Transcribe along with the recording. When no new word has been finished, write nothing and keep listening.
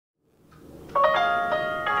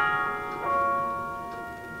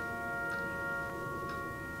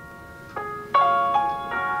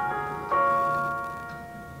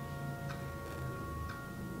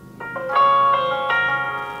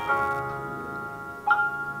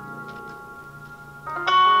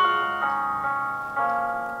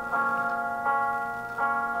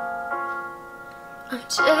I'm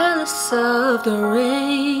jealous of the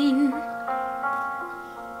rain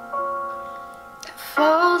that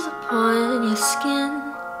falls upon your skin.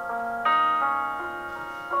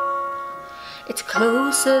 It's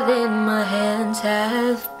closer than my hands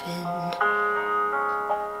have been.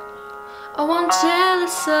 Oh, I'm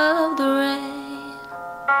jealous of the rain.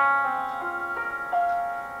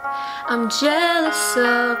 I'm jealous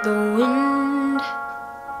of the wind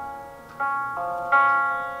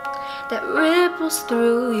that ripples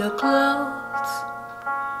through your clothes.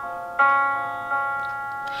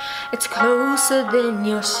 It's closer than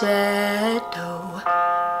your shadow.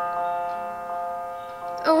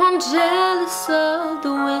 Oh, I'm jealous of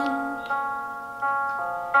the wind,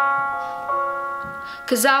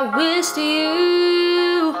 'cause I wish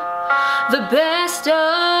you the best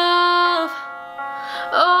of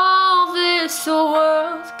all this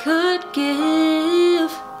world could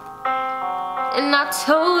give. And I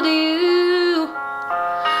told you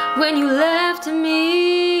when you left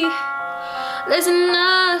me, there's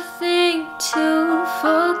nothing to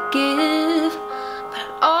forgive. But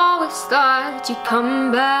I always thought you'd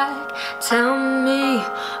come back, tell me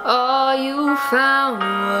all you found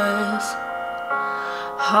was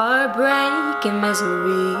heartbreak and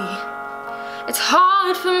misery. It's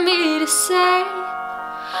hard for me to say,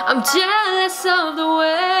 I'm jealous of the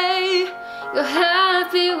way you're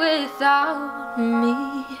happy without me.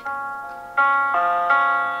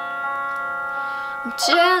 I'm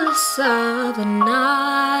jealous of the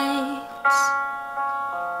nights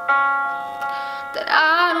that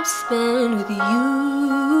I don't spend with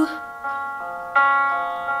you.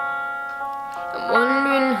 I'm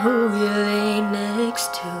wondering who you lay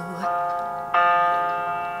next to.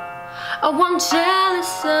 Oh, I'm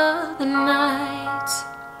jealous of the nights.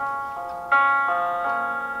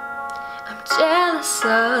 I'm jealous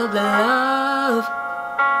of the love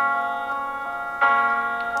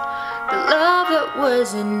that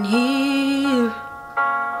wasn't here,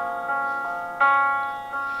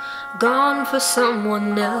 gone for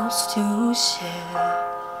someone else to share.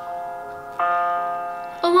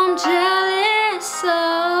 Oh, I'm jealous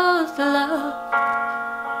of the love,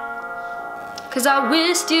 'cause I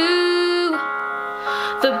wished you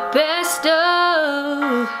the best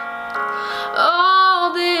of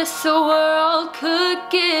all this world could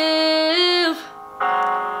give.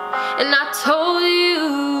 And I told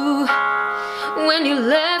you when you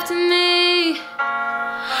left me,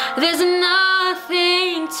 there's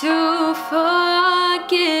nothing to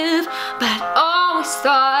forgive. But I always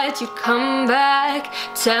thought you'd come back,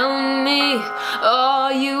 tell me all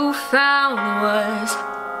you found was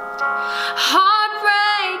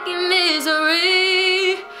heartbreak and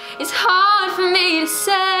misery. It's hard for me to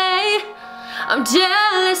say, I'm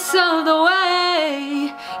jealous of the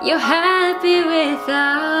way you're happy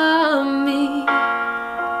without